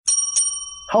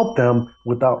help them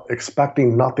without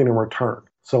expecting nothing in return.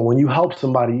 So when you help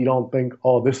somebody, you don't think,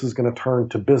 oh, this is going to turn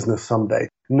to business someday.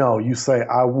 No, you say,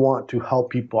 I want to help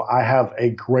people. I have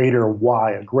a greater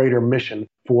why, a greater mission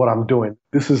for what I'm doing.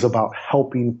 This is about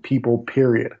helping people,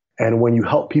 period. And when you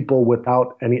help people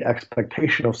without any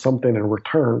expectation of something in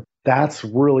return, that's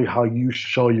really how you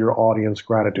show your audience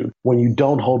gratitude. When you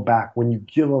don't hold back, when you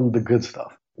give them the good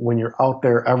stuff, when you're out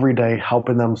there every day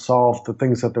helping them solve the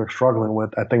things that they're struggling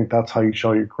with, I think that's how you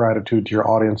show your gratitude to your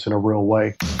audience in a real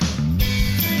way.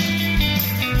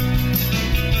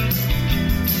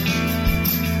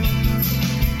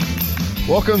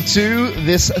 Welcome to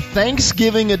this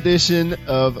Thanksgiving edition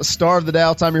of Star of the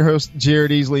Doubts. I'm your host,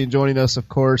 Jared Easley, and joining us, of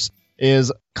course,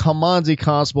 is Kimanzi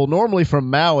Constable, normally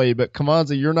from Maui, but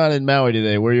Kimanzi, you're not in Maui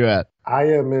today. Where are you at? I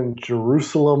am in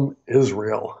Jerusalem,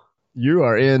 Israel. You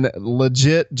are in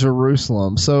legit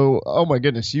Jerusalem. So, oh my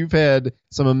goodness, you've had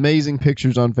some amazing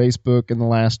pictures on Facebook in the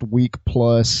last week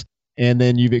plus, and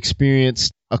then you've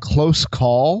experienced a close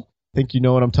call. I think you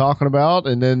know what I'm talking about,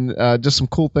 and then just some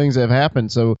cool things that have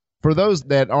happened. So, for those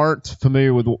that aren't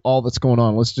familiar with all that's going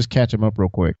on, let's just catch them up real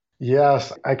quick.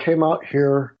 Yes, I came out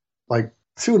here like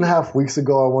 2.5 weeks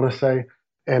ago, I want to say.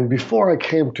 And before I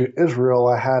came to Israel,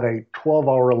 I had a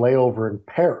 12-hour layover in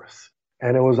Paris.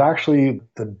 And it was actually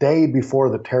the day before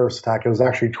the terrorist attack. It was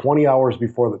actually 20 hours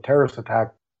before the terrorist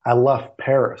attack. I left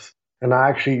Paris. And I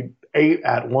actually ate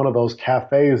at one of those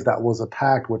cafes that was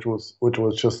attacked, which was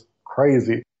just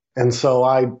crazy. And so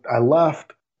I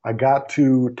left. I got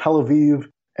to Tel Aviv.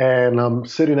 And I'm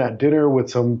sitting at dinner with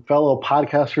some fellow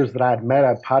podcasters that I had met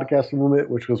at Podcast Movement,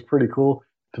 which was pretty cool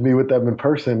to meet with them in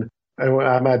person. And when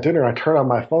I'm at dinner, I turn on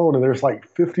my phone and there's like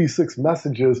 56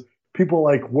 messages. People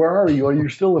like, where are you? Are you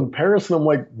still in Paris? And I'm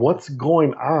like, what's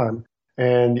going on?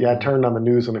 And yeah, I turned on the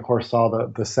news and of course saw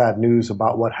the sad news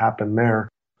about what happened there.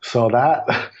 So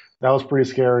that was pretty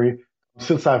scary.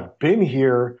 Since I've been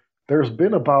here, there's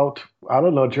been about, I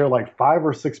don't know, Jared, like 5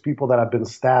 or 6 people that have been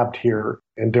stabbed here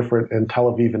in Tel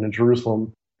Aviv and in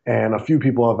Jerusalem. And a few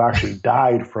people have actually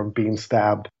died from being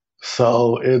stabbed.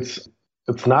 So it's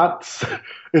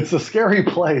a scary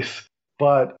place,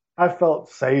 but I felt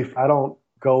safe. I don't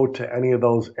go to any of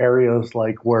those areas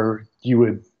like where you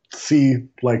would see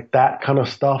like that kind of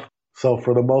stuff. So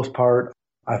for the most part,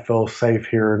 I feel safe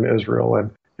here in Israel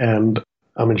and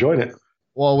I'm enjoying it.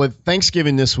 Well, with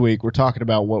Thanksgiving this week, we're talking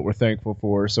about what we're thankful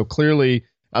for. So clearly,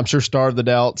 I'm sure Star of the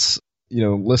Doubts,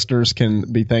 listeners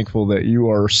can be thankful that you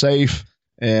are safe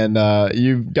and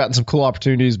you've gotten some cool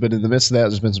opportunities, but in the midst of that,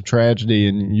 there's been some tragedy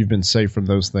and you've been safe from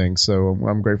those things. So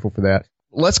I'm grateful for that.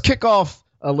 Let's kick off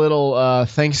a little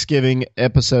Thanksgiving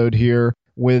episode here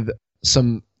with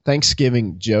some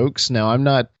Thanksgiving jokes. Now, I'm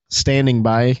not standing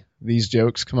by these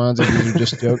jokes, Kimanzi. These are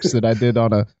just jokes that I did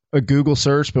on a Google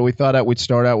search, but we thought we'd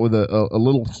start out with a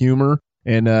little humor,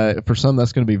 and for some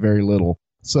that's going to be very little.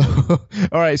 So,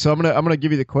 all right. So I'm gonna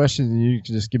give you the question, and you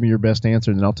can just give me your best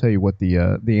answer, and then I'll tell you what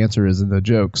the answer is in the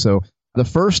joke. So the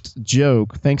first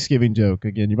joke, Thanksgiving joke.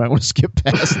 Again, you might want to skip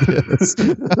past this.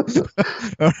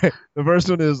 All right. The first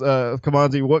one is,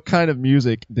 Kimanzi, what kind of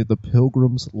music did the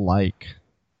Pilgrims like?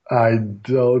 I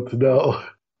don't know.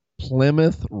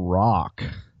 Plymouth Rock.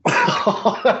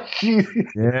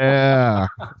 Yeah.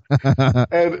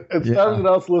 And Star of the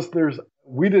Doubts listeners,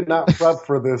 we did not prep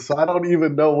for this, so I don't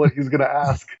even know what he's going to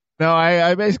ask. No,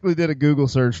 I basically did a Google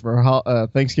search for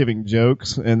Thanksgiving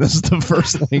jokes, and this is the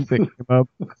first thing that came up.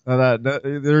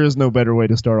 There is no better way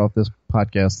to start off this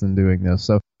podcast than doing this.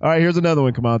 So, all right, here's another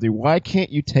one, Kimanzi. Why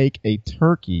can't you take a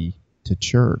turkey to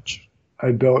church?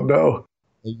 I don't know.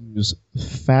 They use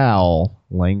foul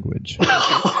language.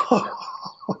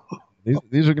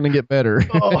 These are going to get better.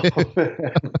 Oh,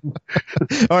 man.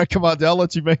 All right, come on. I'll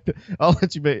let you make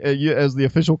as the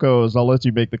official co-host. I'll let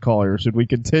you make the call here. Should we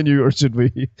continue or should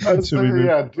we?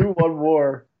 Yeah, do one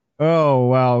more. Oh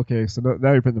wow. Okay, so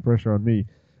now you're putting the pressure on me.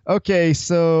 Okay,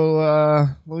 so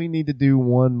we need to do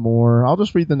one more. I'll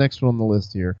just read the next one on the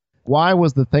list here. Why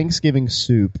was the Thanksgiving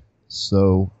soup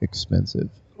so expensive?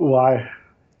 Why?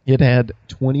 It had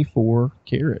 24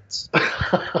 carrots.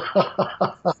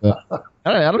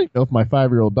 I don't even know if my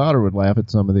 5-year-old daughter would laugh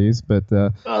at some of these, but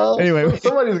anyway.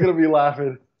 Somebody's going to be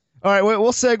laughing. All right,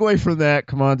 we'll segue from that,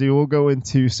 Kimanzi. We'll go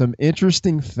into some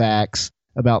interesting facts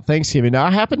about Thanksgiving. Now,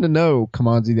 I happen to know,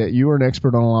 Kimanzi, that you are an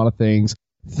expert on a lot of things.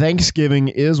 Thanksgiving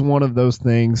is one of those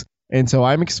things, and so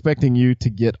I'm expecting you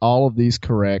to get all of these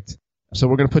correct. So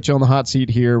we're going to put you on the hot seat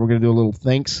here. We're going to do a little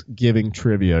Thanksgiving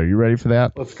trivia. Are you ready for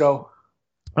that? Let's go.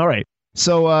 All right.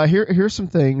 So here's some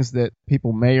things that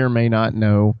people may or may not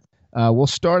know. We'll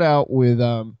start out with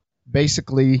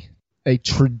basically a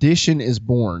tradition is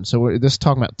born. So this is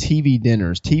talking about TV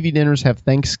dinners. TV dinners have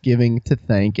Thanksgiving to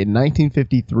thank. In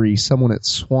 1953, someone at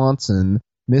Swanson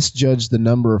misjudged the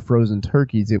number of frozen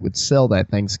turkeys it would sell that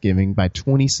Thanksgiving by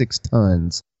 26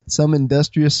 tons. Some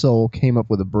industrious soul came up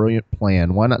with a brilliant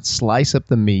plan. Why not slice up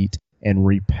the meat and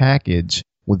repackage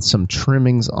with some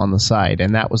trimmings on the side?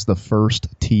 And that was the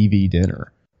first TV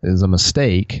dinner. It was a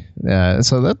mistake.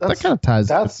 So that kind of ties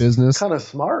to business. That's kind of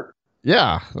smart.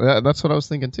 Yeah, that's what I was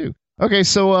thinking too. Okay,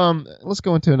 so let's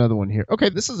go into another one here. Okay,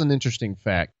 this is an interesting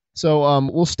fact. So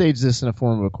we'll stage this in a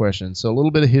form of a question. So a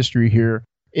little bit of history here.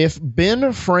 If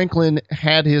Ben Franklin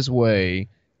had his way,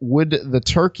 would the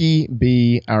turkey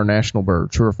be our national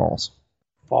bird? True or false?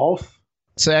 False.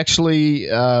 It's actually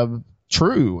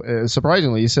true.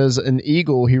 Surprisingly, he says an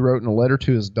eagle, he wrote in a letter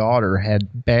to his daughter,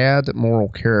 had bad moral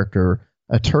character.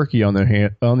 A turkey, on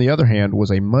the other hand,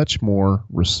 was a much more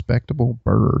respectable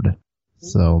bird.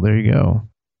 So there you go.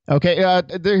 Okay,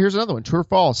 here's another one. True or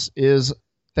false? Is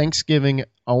Thanksgiving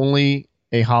only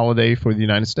a holiday for the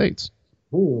United States?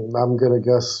 I'm going to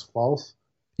guess false.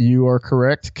 You are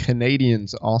correct.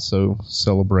 Canadians also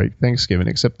celebrate Thanksgiving,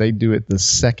 except they do it the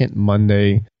second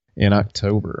Monday in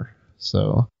October.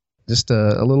 So just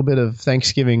a little bit of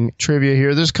Thanksgiving trivia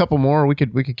here. There's a couple more. We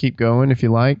could keep going if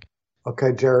you like.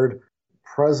 Okay, Jared.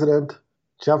 President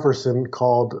Jefferson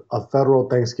called a federal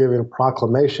Thanksgiving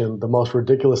proclamation the most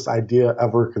ridiculous idea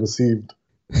ever conceived.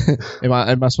 Am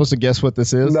I supposed to guess what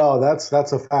this is? No, that's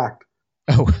a fact.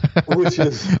 Oh. Which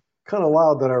is kind of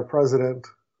wild that our president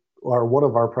or one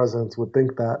of our presidents would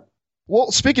think that.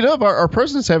 Well, speaking of, our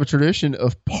presidents have a tradition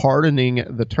of pardoning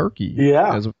the turkey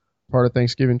as a part of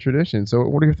Thanksgiving tradition. So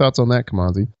what are your thoughts on that,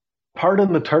 Kimanzi?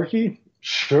 Pardon the turkey?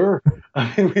 Sure.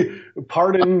 I mean, we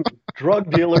pardon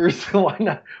drug dealers. Why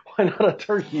not a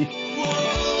turkey?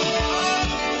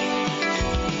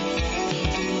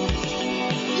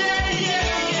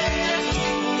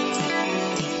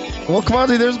 Well,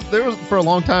 Kimanzi, there was for a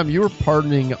long time you were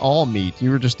pardoning all meat.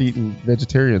 You were just eating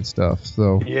vegetarian stuff.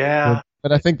 So yeah.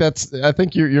 But I think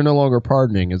you're no longer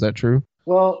pardoning. Is that true?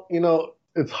 Well,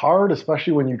 it's hard,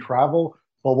 especially when you travel.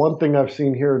 But one thing I've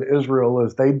seen here in Israel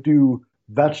is they do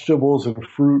vegetables and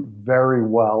fruit very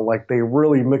well. Like they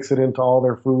really mix it into all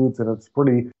their foods, and it's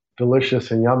pretty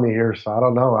delicious and yummy here. So I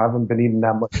don't know. I haven't been eating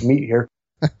that much meat here.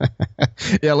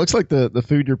 Yeah, it looks like the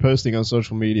food you're posting on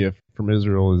social media from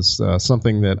Israel is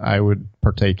something that I would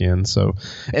partake in. So,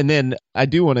 and then I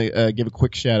do want to give a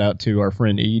quick shout out to our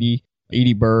friend Edie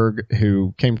Berg,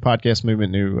 who came to Podcast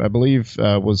Movement, who I believe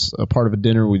was a part of a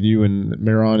dinner with you and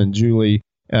Miron and Julie.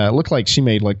 It looked like she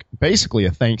made like basically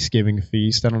a Thanksgiving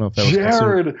feast. I don't know if that was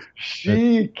Jared.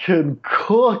 She can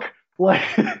cook. Like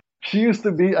she used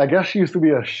to be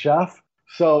a chef.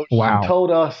 So she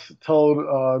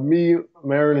told me,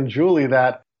 Marin, and Julie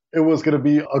that it was going to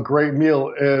be a great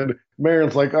meal. And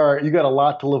Marin's like, all right, you got a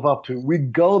lot to live up to. We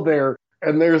go there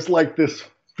and there's like this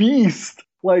feast.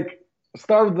 Like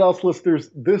Starved Adults listeners,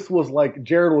 this was like,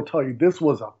 Jared will tell you, this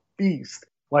was a feast.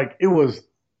 Like it was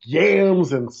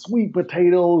yams and sweet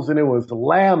potatoes, and it was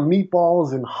lamb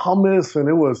meatballs and hummus, and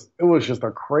it was just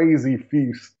a crazy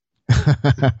feast.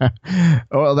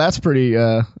 Well, that's pretty.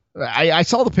 I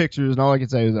saw the pictures, and all I can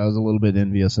say is I was a little bit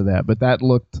envious of that, but that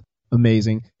looked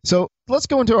amazing. So let's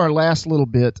go into our last little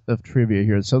bit of trivia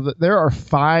here. So there are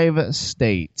 5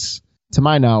 states, to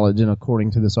my knowledge, and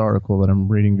according to this article that I'm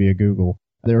reading via Google,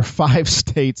 there are 5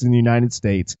 states in the United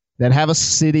States that have a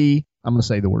city. I'm going to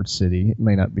say the word city. It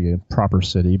may not be a proper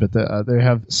city, but they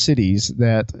have cities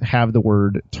that have the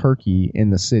word turkey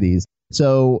in the cities.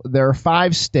 So there are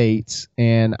 5 states,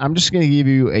 and I'm just going to give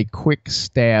you a quick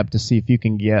stab to see if you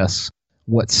can guess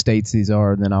what states these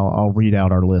are, and then I'll read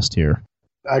out our list here.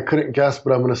 I couldn't guess,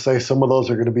 but I'm going to say some of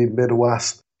those are going to be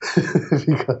Midwest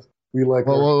because we like.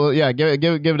 Well, yeah, give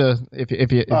it a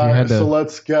if you had to. So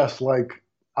let's guess like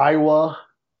Iowa.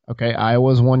 Okay,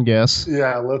 Iowa's one guess.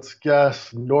 Yeah, let's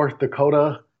guess North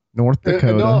Dakota. North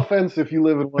Dakota. No offense if you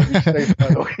live in one of these states, by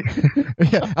the way.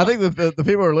 Yeah, I think the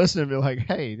people who are listening will be like,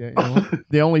 hey,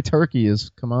 the only turkey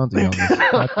is Kimanzi on this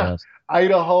podcast.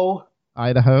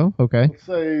 Idaho, okay. Let's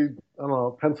say, I don't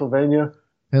know, Pennsylvania,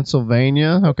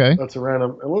 okay. That's a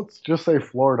random. And let's just say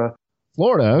Florida.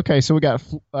 Okay. So we got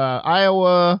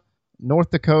Iowa,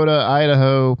 North Dakota,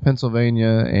 Idaho,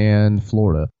 Pennsylvania, and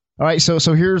Florida. All right, so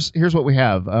here's what we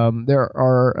have. There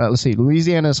are, let's see,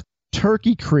 Louisiana's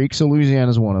Turkey Creek, so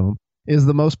Louisiana's one of them, is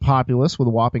the most populous with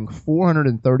a whopping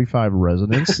 435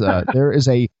 residents. There is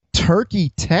a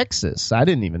Turkey, Texas. I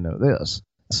didn't even know this.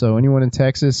 So anyone in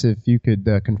Texas, if you could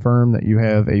confirm that you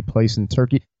have a place in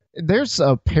Turkey. There's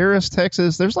Paris,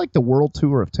 Texas. There's like the world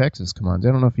tour of Texas. Come on,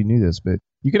 I don't know if you knew this, but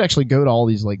you could actually go to all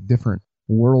these like different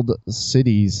world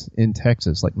cities in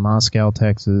Texas, like Moscow,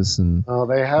 Texas, and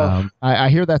they have. I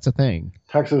hear that's a thing.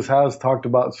 Texas has talked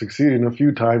about succeeding a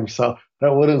few times, so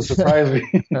that wouldn't surprise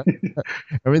me.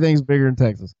 Everything's bigger in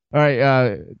Texas. All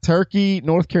right, Turkey,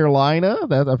 North Carolina.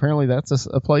 That's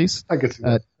a place. I could see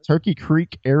that. Turkey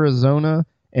Creek, Arizona.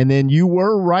 And then you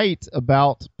were right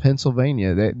about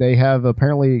Pennsylvania. They have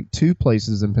apparently two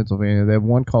places in Pennsylvania. They have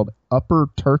one called Upper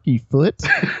Turkey Foot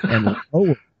and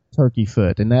Lower Turkey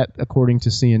Foot, and that, according to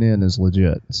CNN, is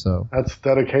legit. So that's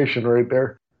dedication right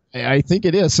there. I think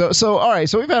it is. So all right.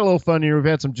 So we've had a little fun here.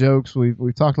 We've had some jokes.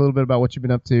 We've talked a little bit about what you've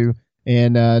been up to,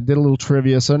 and did a little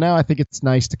trivia. So now I think it's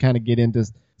nice to kind of get into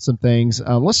some things.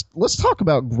 Let's talk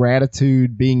about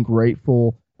gratitude, being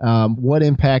grateful. What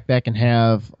impact that can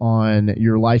have on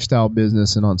your lifestyle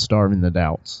business and on Starving the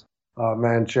Doubts.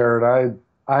 Man, Jared,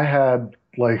 I've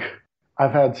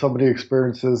had so many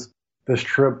experiences this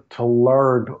trip to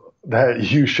learn that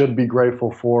you should be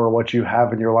grateful for what you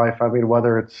have in your life. I mean,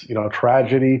 whether it's,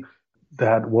 tragedy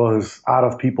that was out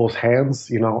of people's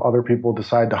hands, other people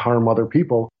decide to harm other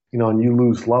people, and you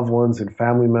lose loved ones and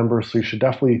family members. So you should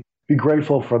definitely be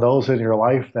grateful for those in your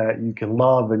life that you can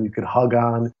love and you can hug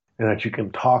on, and that you can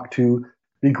talk to.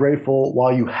 Be grateful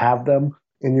while you have them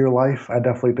in your life. I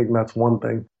definitely think that's one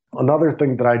thing. Another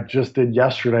thing that I just did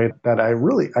yesterday that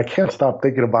I can't stop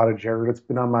thinking about it, Jared. It's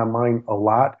been on my mind a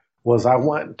lot, was I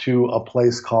went to a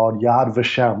place called Yad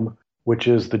Vashem, which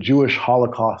is the Jewish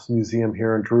Holocaust Museum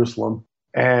here in Jerusalem.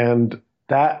 And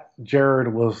that,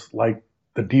 Jared, was like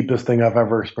the deepest thing I've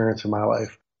ever experienced in my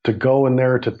life. To go in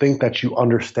there, to think that you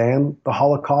understand the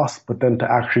Holocaust, but then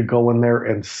to actually go in there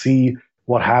and see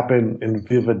what happened in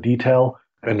vivid detail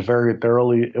and very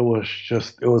thoroughly, it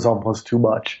was almost too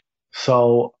much.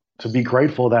 So to be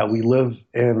grateful that we live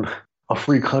in a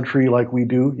free country like we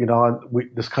do,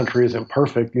 this country isn't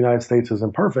perfect. The United States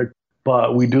isn't perfect,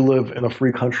 but we do live in a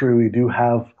free country. We do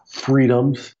have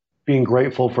freedoms. Being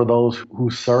grateful for those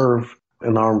who serve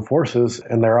in the armed forces,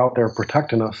 and they're out there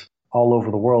protecting us all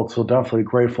over the world. So definitely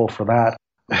grateful for that.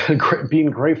 Being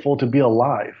grateful to be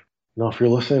alive. If you're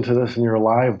listening to this and you're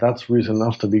alive, that's reason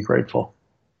enough to be grateful.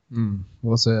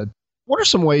 Well said. What are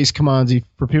some ways, Kimanzi,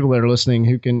 for people that are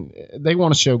listening they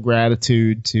want to show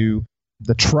gratitude to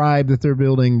the tribe that they're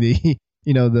building, the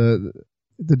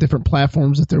different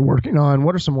platforms that they're working on?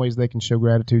 What are some ways they can show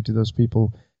gratitude to those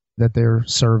people that they're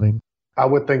serving? I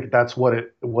would think that's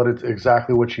it's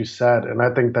exactly what you said. And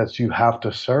I think that you have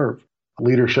to serve.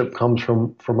 Leadership comes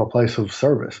from a place of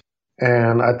service.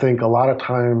 And I think a lot of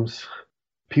times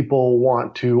people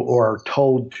want to or are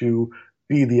told to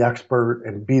be the expert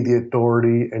and be the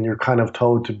authority, and you're kind of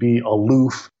told to be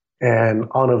aloof and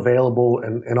unavailable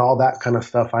and all that kind of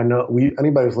stuff. I know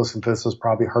anybody who's listened to this has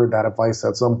probably heard that advice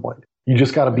at some point. You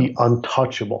just got to be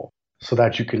untouchable so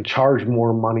that you can charge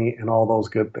more money and all those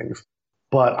good things.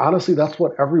 But honestly, that's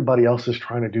what everybody else is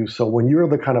trying to do. So when you're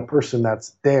the kind of person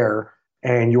that's there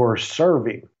and you're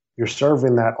serving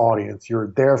that audience,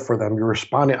 you're there for them, you're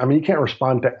responding. I mean, you can't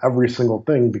respond to every single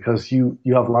thing because you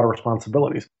have a lot of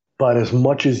responsibilities. But as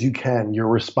much as you can, you're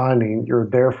responding, you're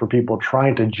there for people,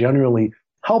 trying to genuinely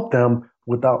help them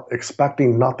without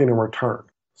expecting nothing in return.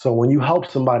 So when you help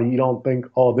somebody, you don't think,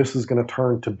 oh, this is going to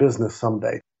turn to business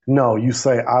someday. No, you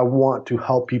say, I want to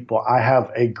help people. I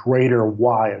have a greater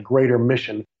why, a greater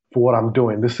mission for what I'm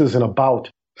doing. This isn't about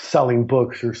selling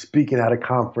books or speaking at a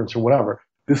conference or whatever.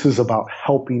 This is about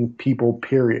helping people,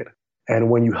 period. And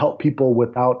when you help people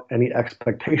without any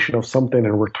expectation of something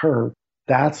in return,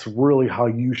 that's really how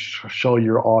you show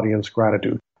your audience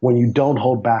gratitude. When you don't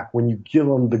hold back, when you give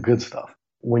them the good stuff,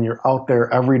 when you're out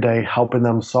there every day helping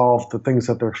them solve the things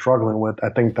that they're struggling with, I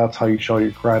think that's how you show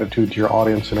your gratitude to your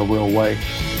audience in a real way.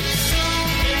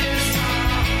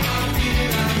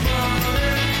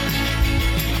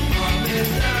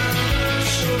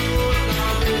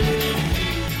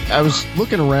 I was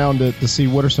looking around to see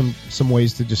what are some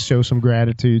ways to just show some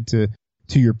gratitude to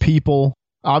your people.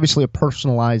 Obviously, a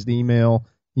personalized email.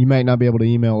 You might not be able to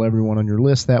email everyone on your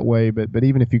list that way, but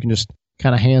even if you can just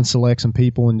kind of hand select some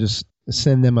people and just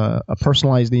send them a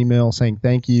personalized email saying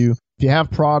thank you. If you have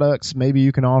products, maybe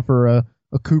you can offer a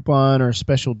coupon or a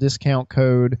special discount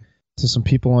code to some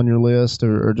people on your list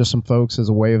or just some folks as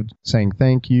a way of saying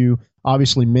thank you.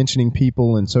 Obviously, mentioning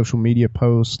people in social media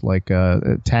posts, like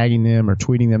tagging them or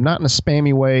tweeting them, not in a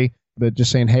spammy way, but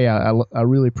just saying, hey, I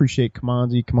really appreciate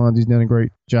Kimanzi. Kimanzi's done a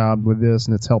great job with this,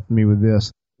 and it's helped me with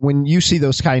this. When you see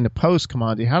those kind of posts,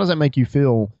 Kimanzi, how does that make you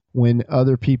feel when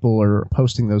other people are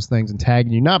posting those things and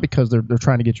tagging you? Not because they're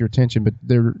trying to get your attention, but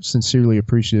they're sincerely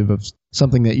appreciative of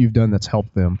something that you've done that's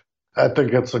helped them. I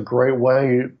think it's a great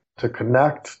way to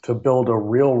connect, to build a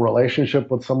real relationship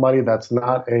with somebody that's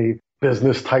not a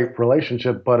business type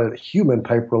relationship, but a human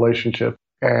type relationship.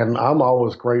 And I'm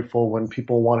always grateful when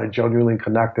people want to genuinely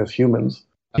connect as humans.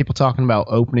 People talking about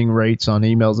opening rates on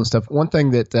emails and stuff. One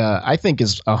thing that I think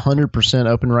is 100%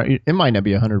 open rate, it might not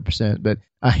be 100%, but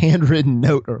a handwritten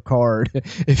note or card.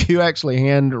 If you actually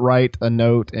handwrite a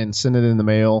note and send it in the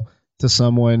mail to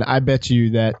someone, I bet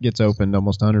you that gets opened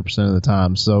almost 100% of the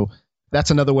time. So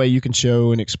that's another way you can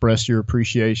show and express your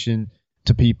appreciation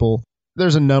to people.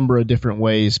 There's a number of different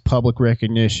ways: public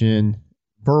recognition,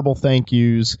 verbal thank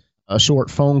yous, a short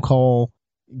phone call,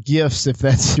 gifts if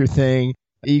that's your thing,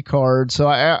 e-cards. So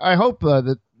I hope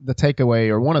that the takeaway,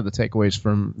 or one of the takeaways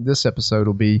from this episode,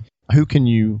 will be who can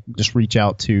you just reach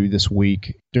out to this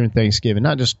week during Thanksgiving?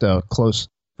 Not just close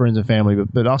friends and family,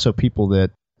 but also people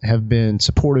that have been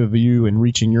supportive of you in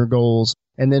reaching your goals,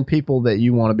 and then people that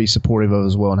you want to be supportive of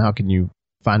as well. And how can you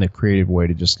find a creative way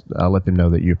to just let them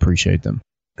know that you appreciate them?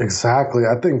 Exactly.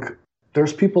 I think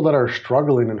there's people that are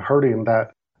struggling and hurting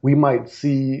that we might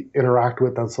see interact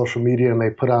with on social media, and they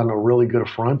put on a really good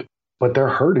front, but they're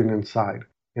hurting inside.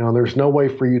 There's no way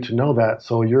for you to know that.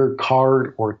 So your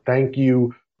card or thank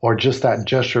you or just that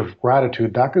gesture of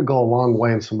gratitude, that could go a long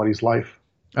way in somebody's life.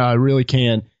 It really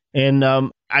can. And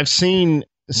I've seen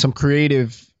some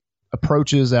creative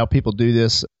approaches how people do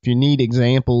this. If you need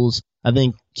examples, I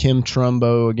think Kim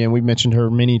Trumbo, again, we've mentioned her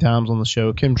many times on the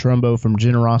show, Kim Trumbo from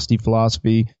Generosity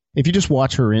Philosophy. If you just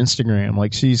watch her Instagram,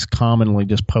 like, she's commonly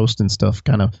just posting stuff,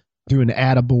 kind of doing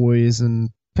attaboys and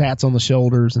pats on the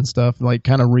shoulders and stuff, like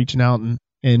kind of reaching out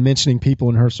and mentioning people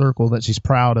in her circle that she's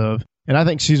proud of. And I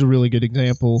think she's a really good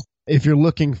example if you're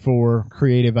looking for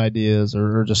creative ideas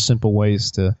or just simple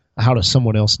ways to how does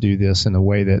someone else do this in a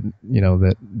way that,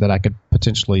 that I could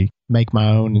potentially make my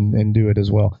own and do it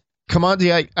as well.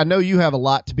 Kimanzi, I know you have a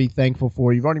lot to be thankful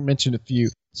for. You've already mentioned a few.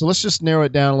 So let's just narrow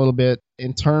it down a little bit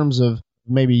in terms of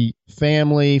maybe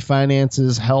family,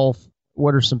 finances, health.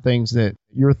 What are some things that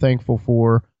you're thankful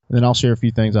for? And then I'll share a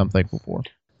few things I'm thankful for.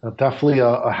 Definitely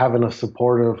having a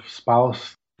supportive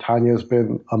spouse. Tanya's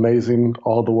been amazing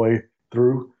all the way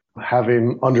through.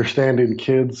 Having understanding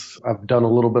kids. I've done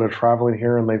a little bit of traveling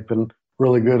here, and they've been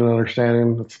really good at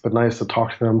understanding. It's been nice to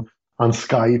talk to them on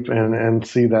Skype and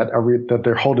see that that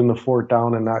they're holding the fort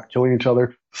down and not killing each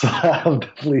other. So I'm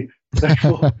definitely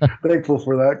thankful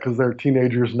for that, because they're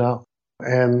teenagers now.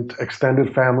 And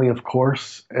extended family, of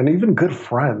course, and even good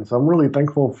friends. I'm really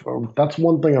thankful for, that's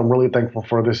one thing I'm really thankful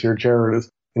for this year, Jared, is,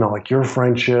 like your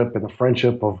friendship and the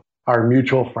friendship of our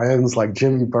mutual friends like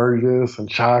Jimmy Burgess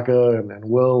and Shaka and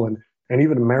Will and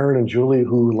even Marin and Julie,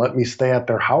 who let me stay at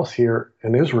their house here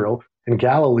in Israel, in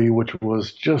Galilee, which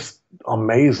was just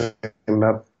amazing.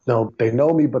 That they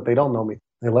know me, but they don't know me.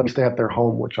 They let me stay at their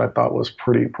home, which I thought was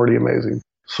pretty amazing.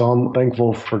 So I'm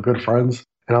thankful for good friends.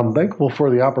 And I'm thankful for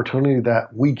the opportunity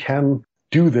that we can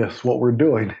do this, what we're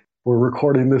doing. We're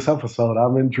recording this episode.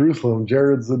 I'm in Jerusalem.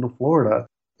 Jared's in Florida.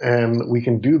 And we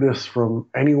can do this from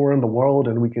anywhere in the world.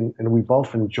 And we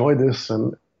both enjoy this.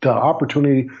 And the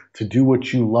opportunity to do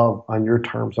what you love on your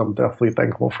terms, I'm definitely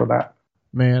thankful for that.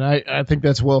 Man, I think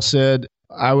that's well said.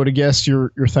 I would have guessed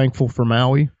you're thankful for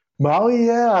Maui. Maui,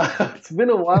 yeah. It's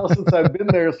been a while since I've been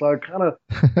there, so I kind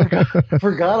of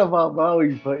forgot about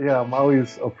Maui. But yeah,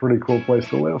 Maui's a pretty cool place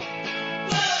to live.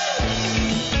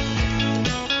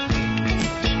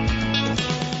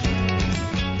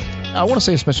 I want to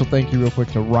say a special thank you real quick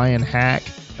to Ryan Hack.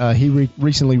 He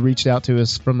recently reached out to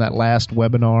us from that last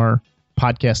webinar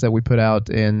podcast that we put out,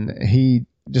 and he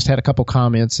just had a couple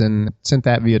comments and sent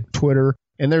that via Twitter.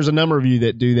 And there's a number of you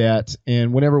that do that.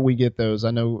 And whenever we get those, I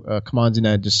know Kimanzi and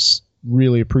I just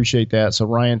really appreciate that. So,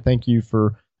 Ryan, thank you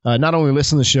for not only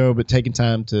listening to the show, but taking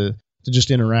time to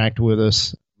just interact with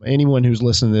us. Anyone who's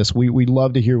listening to this, we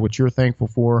love to hear what you're thankful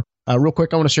for. Real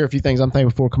quick, I want to share a few things I'm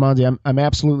thankful for. Kimanzi, I'm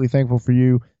absolutely thankful for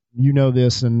you. You know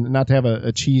this, and not to have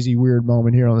a cheesy, weird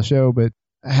moment here on the show, but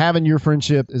having your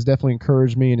friendship has definitely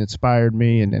encouraged me and inspired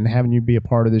me, and having you be a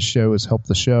part of this show has helped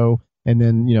the show. And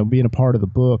then, being a part of the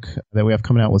book that we have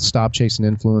coming out with Stop Chasing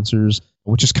Influencers,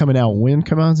 which is coming out when,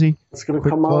 Kimanzi? It's going to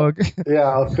come out.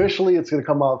 Yeah, officially, it's going to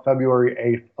come out February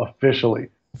 8th, officially.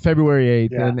 February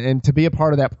 8th. Yeah. And to be a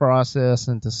part of that process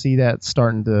and to see that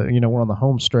starting to, we're on the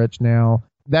home stretch now,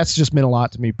 that's just meant a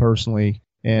lot to me personally.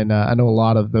 And I know a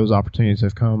lot of those opportunities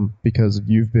have come because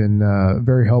you've been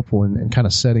very helpful in kind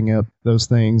of setting up those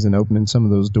things and opening some of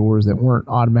those doors that weren't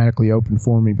automatically open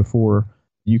for me before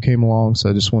you came along. So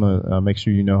I just want to make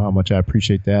sure you know how much I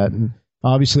appreciate that. And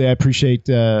obviously I appreciate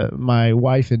my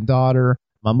wife and daughter,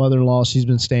 my mother-in-law. She's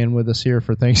been staying with us here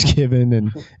for Thanksgiving,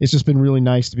 and it's just been really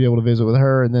nice to be able to visit with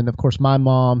her. And then, of course, my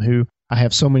mom, who I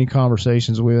have so many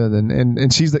conversations with,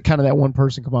 and she's kind of that one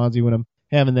person, Kimanzi, when I'm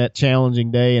having that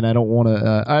challenging day, and I don't want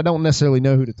to. I don't necessarily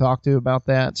know who to talk to about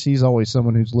that. She's always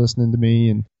someone who's listening to me,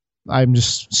 and I'm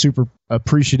just super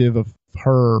appreciative of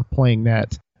her playing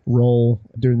that role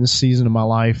during this season of my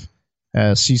life.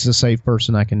 She's a safe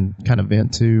person I can kind of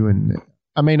vent to, and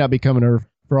I may not be coming to her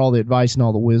for all the advice and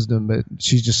all the wisdom, but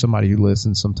she's just somebody who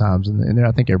listens sometimes, and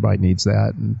I think everybody needs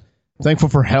that. And I'm thankful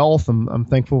for health. I'm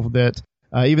thankful that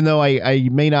even though I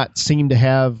may not seem to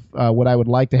have what I would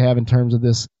like to have in terms of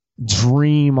this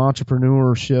dream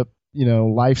entrepreneurship,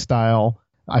 lifestyle,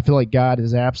 I feel like God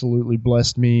has absolutely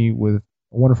blessed me with a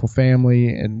wonderful family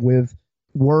and with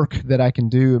work that I can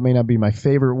do. It may not be my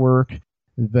favorite work,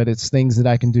 but it's things that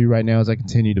I can do right now as I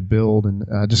continue to build, and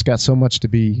just got so much to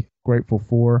be grateful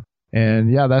for.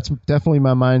 And yeah, that's definitely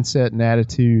my mindset and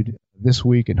attitude this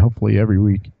week and hopefully every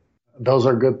week. Those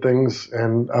are good things,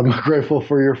 and I'm grateful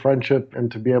for your friendship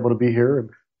and to be able to be here,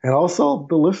 and also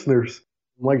the listeners.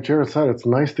 Like Jared said, it's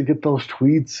nice to get those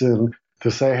tweets and to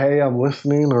say, hey, I'm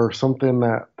listening, or something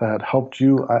that helped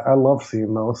you. I love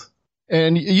seeing those.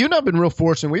 And you and I have been real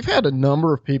fortunate. We've had a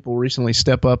number of people recently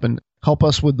step up and help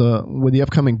us with the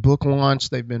upcoming book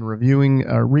launch. They've been reading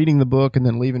the book and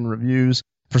then leaving reviews.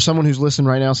 For someone who's listening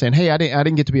right now saying, hey, I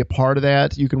didn't get to be a part of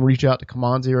that, you can reach out to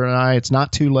Kimanzi and I. It's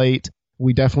not too late.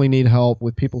 We definitely need help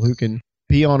with people who can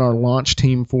be on our launch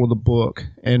team for the book.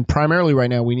 And primarily right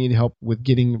now, we need help with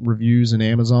getting reviews in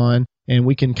Amazon, and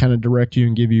we can kind of direct you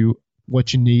and give you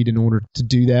what you need in order to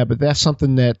do that. But that's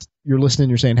something that you're listening,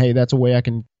 you're saying, hey, that's a way I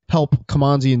can help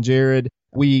Kimanzi and Jared.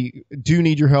 We do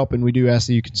need your help, and we do ask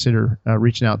that you consider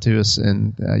reaching out to us.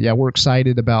 And yeah, we're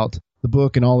excited about the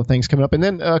book and all the things coming up. And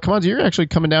then Kimanzi, you're actually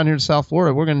coming down here to South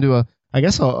Florida. We're going to do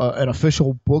an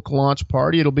official book launch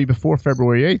party. It'll be before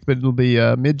February 8th, but it'll be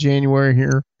mid-January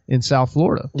here in South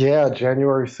Florida. Yeah,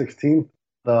 January 16th,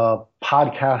 the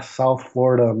podcast South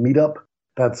Florida meetup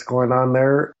that's going on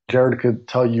there. Jared could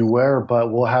tell you where,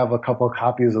 but we'll have a couple of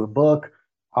copies of the book.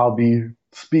 I'll be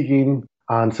speaking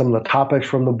on some of the topics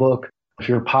from the book. If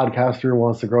you're a podcaster who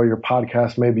wants to grow your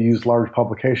podcast, maybe use large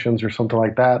publications or something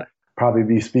like that, probably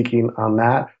be speaking on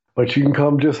that. But you can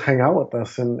come just hang out with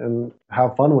us and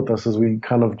have fun with us as we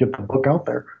kind of get the book out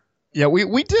there. Yeah,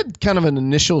 we did kind of an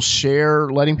initial share,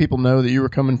 letting people know that you were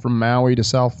coming from Maui to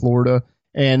South Florida,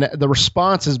 and the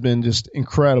response has been just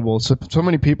incredible. So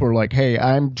many people are like, hey,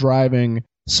 I'm driving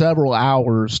several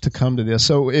hours to come to this.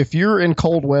 So if you're in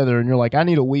cold weather and you're like, I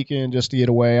need a weekend just to get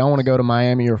away, I want to go to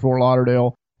Miami or Fort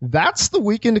Lauderdale, that's the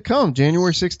weekend to come,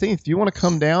 January 16th. If you want to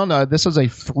come down, this is a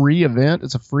free event.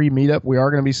 It's a free meetup. We are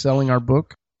going to be selling our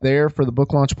book there for the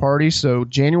book launch party. So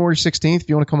January 16th, if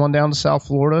you want to come on down to South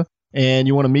Florida and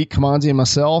you want to meet Kimanzi and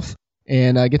myself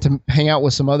and get to hang out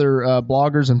with some other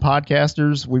bloggers and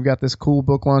podcasters, we've got this cool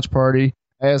book launch party.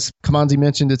 As Kimanzi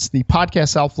mentioned, it's the Podcast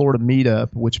South Florida meetup,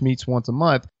 which meets once a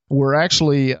month. We're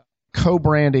actually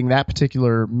co-branding that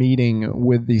particular meeting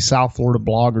with the South Florida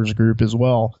bloggers group as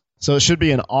well. So it should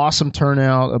be an awesome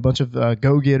turnout, a bunch of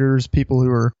go-getters, people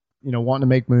who are wanting to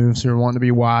make moves, who are wanting to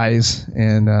be wise.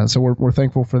 And so we're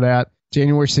thankful for that.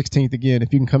 January 16th, again,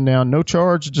 if you can come down, no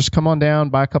charge, just come on down,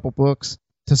 buy a couple books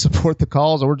to support the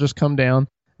cause, or just come down.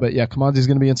 But yeah, Kimanzi's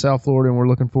going to be in South Florida, and we're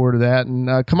looking forward to that. And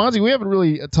Kimanzi, we haven't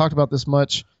really talked about this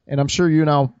much, and I'm sure you and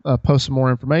I'll post some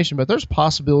more information, but there's a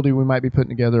possibility we might be putting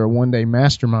together a one-day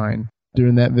mastermind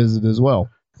during that visit as well.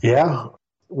 Yeah,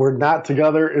 we're not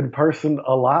together in person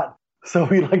a lot, so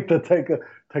we like to take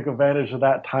advantage of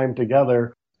that time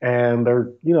together. And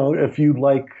if you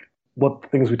like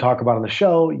what things we talk about in the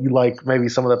show, you like maybe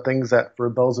some of the things that, for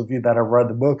those of you that have read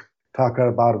the book, talk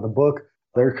about in the book,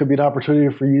 there could be an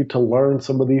opportunity for you to learn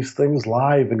some of these things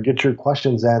live and get your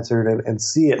questions answered and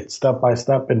see it step by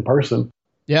step in person.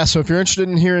 Yeah, so if you're interested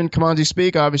in hearing Kimanzi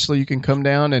speak, obviously you can come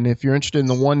down. And if you're interested in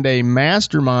the one-day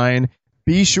mastermind,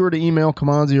 be sure to email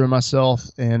Kimanzi or myself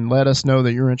and let us know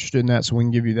that you're interested in that so we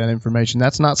can give you that information.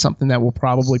 That's not something that we'll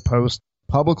probably post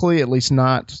publicly, at least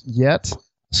not yet.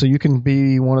 So you can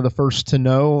be one of the first to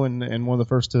know and one of the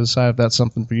first to decide if that's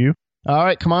something for you. All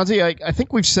right, Kimanzi, I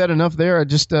think we've said enough there. I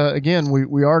just, again,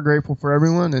 we are grateful for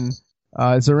everyone. And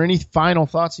is there any final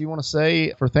thoughts you want to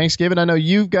say for Thanksgiving? I know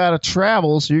you've got to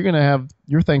travel, so you're going to have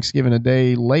your Thanksgiving a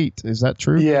day late. Is that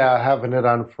true? Yeah, having it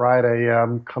on Friday.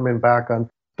 I'm coming back on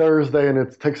Thursday, and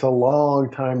it takes a long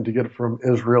time to get from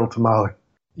Israel to Maui.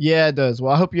 Yeah, it does.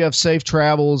 Well, I hope you have safe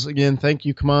travels. Again, thank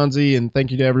you, Kimanzi, and thank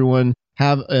you to everyone.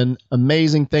 Have an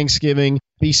amazing Thanksgiving.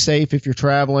 Be safe if you're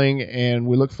traveling, and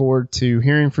we look forward to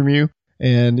hearing from you.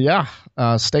 And yeah,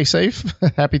 stay safe.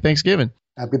 Happy Thanksgiving.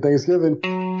 Happy Thanksgiving.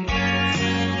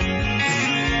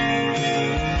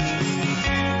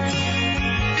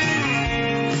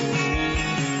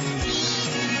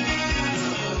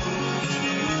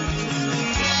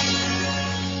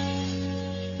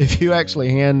 you actually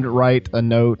hand write a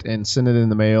note and send it in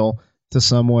the mail to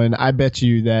someone, I bet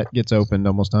you that gets opened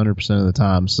almost 100% of the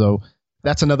time. So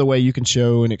that's another way you can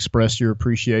show and express your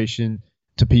appreciation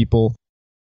to people.